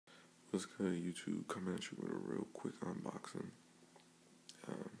Let's go to YouTube, coming at you with a real quick unboxing.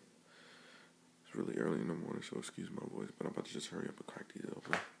 It's really early in the morning, so excuse my voice, but I'm about to just hurry up and crack these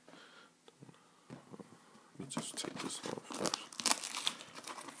open. Let me just take this off first.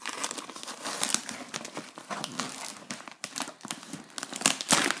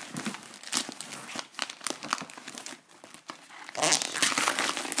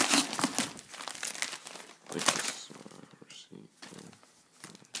 I think this is my receipt.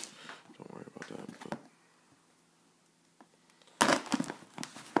 Don't worry about that.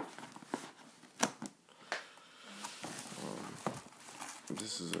 But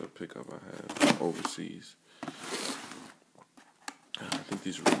this is a pickup I had overseas. I think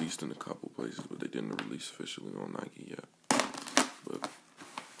these were released in a couple places, but they didn't release officially on Nike yet. But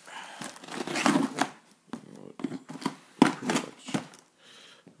pretty much,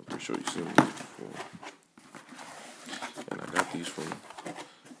 I'm pretty sure you've seen these before. And I got these from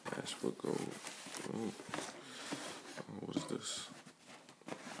Ashford Gold. Oh, what is this?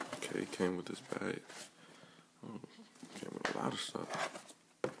 Okay, it came with this bag. Oh, came with a lot of stuff.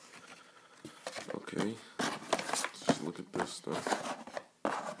 Okay, just look at this stuff.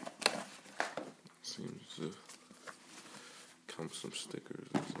 Seems to come with some stickers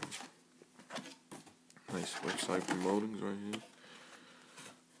and some nice website promotings right here.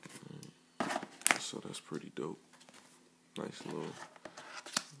 So that's pretty dope. Nice little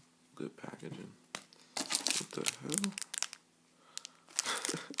good packaging. What the hell?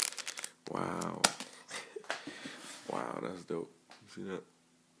 Wow. Wow, that's dope. You see that?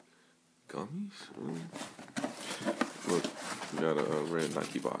 Gummies? Really? Look, we got a red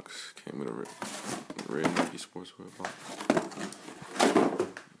Nike box. Came with a red Nike sportswear box.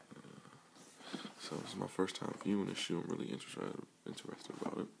 So this is my first time viewing this shoe. I'm really interested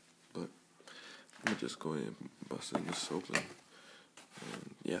about it. But let me just go ahead and bust this open.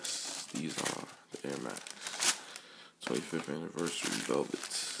 And yes, these are the Air Max 25th anniversary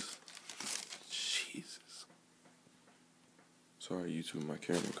velvets. Jesus. Sorry, YouTube, my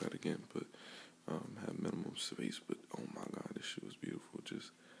camera cut again, but have minimum space. But oh my God, this shoe is beautiful.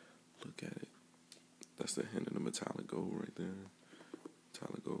 Just look at it. That's the hint of the metallic gold right there.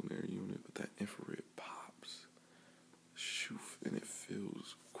 Metallic gold Air unit, but that infrared pops. Shoot, and it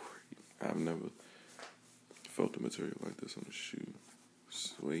feels great. I've never felt the material like this on a shoe.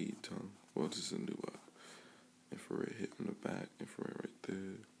 Suede tongue. Well, this is a new infrared hit on the back, infrared right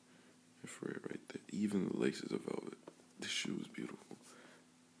there, infrared right there. Even the laces are velvet. This shoe is beautiful.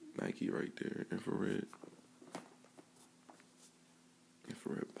 Nike right there, infrared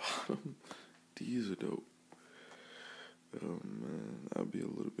bottom. These are dope. Oh man, I'd be a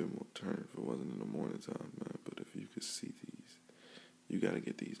little bit more turned if it wasn't in the morning time, man. But if you could see these, you gotta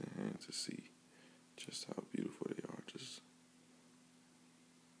get these in hand to see just how beautiful they are. Just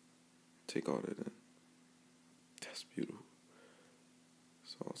take all that in. That's beautiful.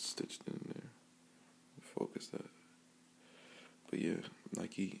 It's all stitched in there. Focus that. But yeah,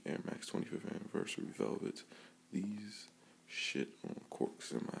 Nike Air Max 25th anniversary velvets. These shit on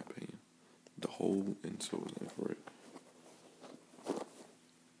corks, in my opinion. The whole insole is infrared.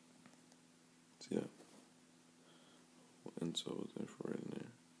 See that? Insole is infrared in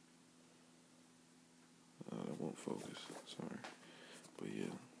there. That won't focus. Sorry. But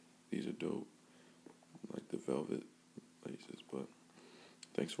yeah, these are dope. Like the velvet laces. But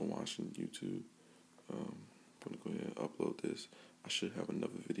thanks for watching, YouTube. I'm gonna go ahead and upload this. I should have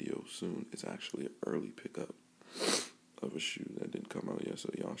another video soon. It's actually an early pickup of a shoe that didn't come out yet, so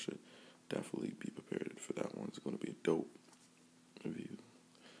y'all should definitely be prepared for that one. It's gonna be a dope review.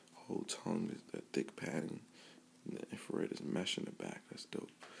 Whole tongue is that thick padding, and the infrared is mesh in the back. That's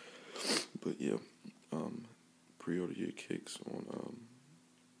dope. But yeah, pre-order your kicks on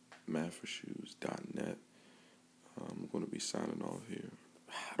madforshoes.net. I'm gonna be signing off here.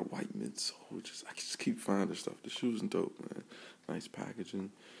 The white midsole, I just keep finding stuff. The shoes are dope, man. Nice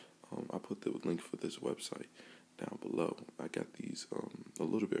packaging. I put the link for this website down below. I got these a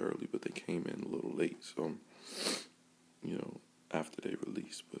little bit early, but they came in a little late. So, after they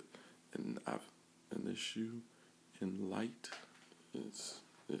released. But and this shoe in light, it's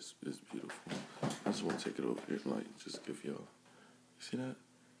beautiful. I just want to take it over here in light. Just give y'all. See that?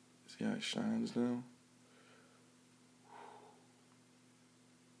 See how it shines now?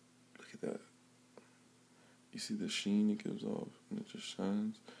 That you see the sheen it gives off and it just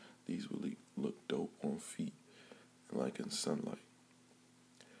shines. These really look dope on feet and like in sunlight.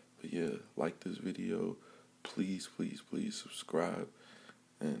 But yeah, like this video, please subscribe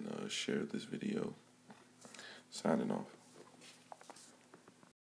and share this video. Signing off.